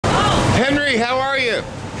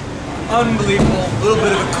unbelievable. A little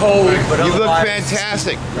bit of a cold, but you look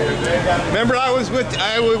fantastic. Remember, I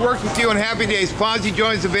worked with you on Happy Days. Fonzie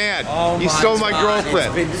joins the band. Oh, you stole my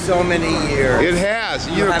girlfriend. It's been so many years. It has.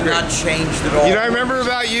 You have not changed at all. You know, I remember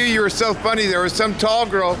about you. You were so funny. There was some tall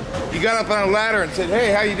girl. You got up on a ladder and said,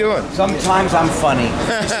 "Hey, how you doing?" Sometimes I'm funny.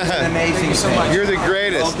 It's an amazing thing. You're the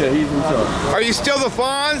greatest. Okay, he's in charge. Are you still the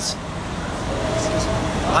Fonz?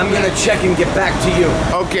 I'm gonna check and get back to you.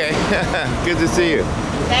 Okay. Good to see you.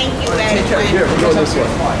 Thank you very much. Here, we go this way.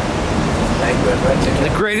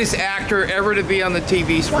 The greatest actor ever to be on the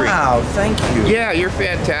TV screen. Wow, thank you. Yeah, you're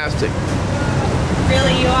fantastic.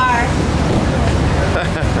 Really, you are.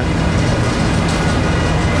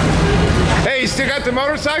 Hey, you still got the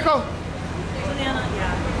motorcycle? Yeah.